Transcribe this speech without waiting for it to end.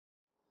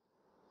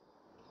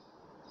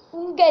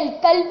உங்கள்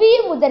கல்வி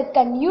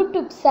முதற்கண்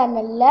யூடியூப்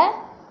சேனல்ல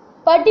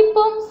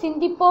படிப்போம்,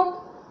 சிந்திப்போம்,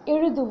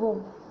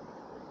 எழுதுவோம்.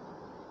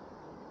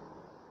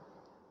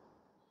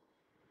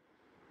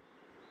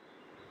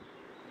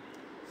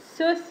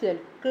 Social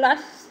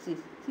Class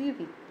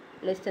Civic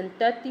Lesson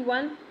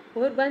 31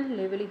 Urban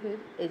Livelihood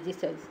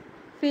Exercise.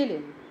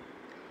 Feeling.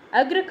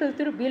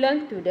 Agriculture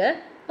belongs to the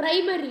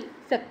primary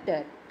sector.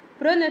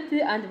 Pronati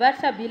and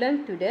Varsha belong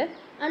to the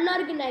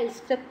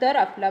unorganized sector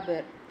of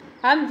labor.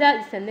 Hamza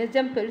is an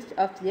example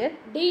of a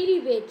daily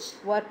wage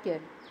worker.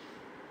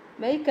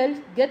 Michael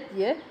gets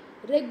a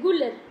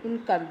regular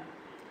income.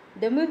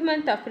 The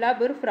movement of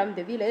labor from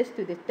the village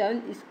to the town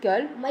is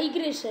called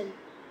migration.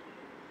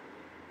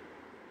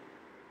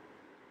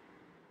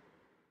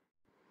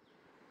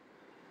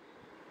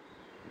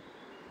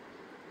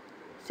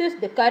 Choose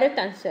the correct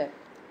answer.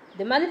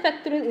 The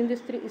manufacturing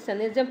industry is an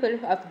example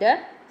of the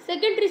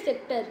Secondary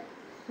sector.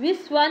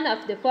 Which one of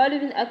the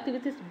following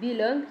activities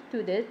belongs to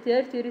the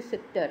tertiary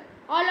sector?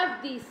 All of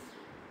these.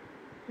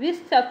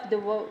 Which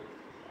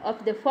of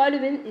the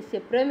following is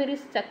a primary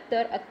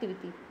sector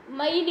activity?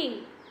 Mining.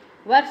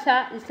 Varsha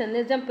is an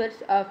example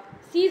of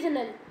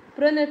seasonal.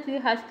 Pronati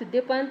has to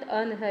depend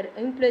on her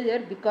employer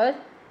because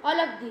all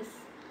of these.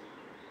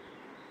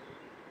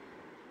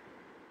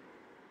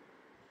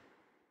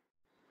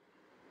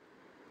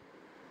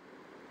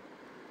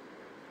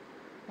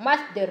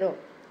 Match the row.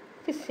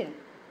 Fishing.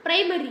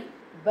 Primary.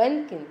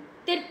 Banking.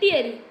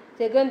 Tertiary.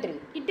 Secondary.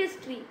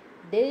 Industry.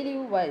 Daily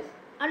wise.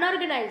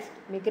 Unorganized.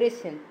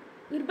 Migration.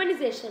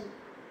 Urbanization.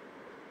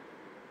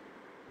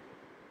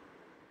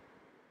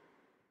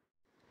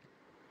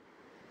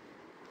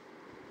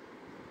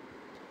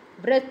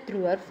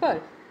 Breakthrough or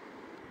false?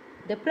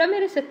 The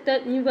primary sector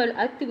involves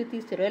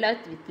activities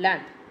related with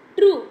land.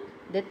 True.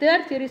 The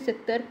tertiary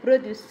sector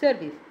produces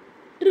service.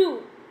 True.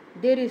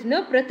 There is no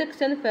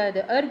protection for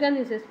the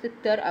organized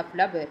sector of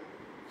labor.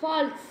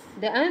 False.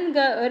 The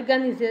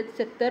unorganized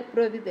sector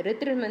provides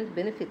retirement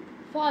benefits.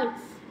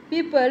 False.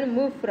 People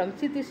move from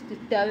cities to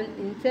towns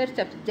in search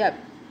of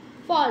jobs.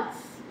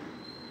 False.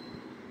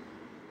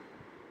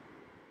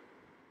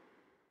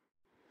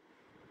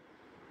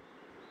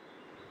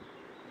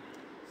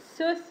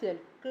 Social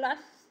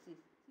Class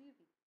Civic.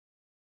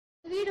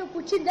 Video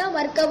பிடிச்சிருந்தா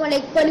மறக்காம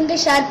like பண்ணுங்க,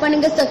 share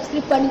பண்ணுங்க,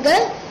 subscribe பண்ணுங்க.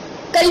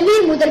 கல்வி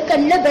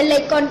முதற்கண்ல bell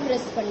icon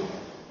press பண்ணுங்க.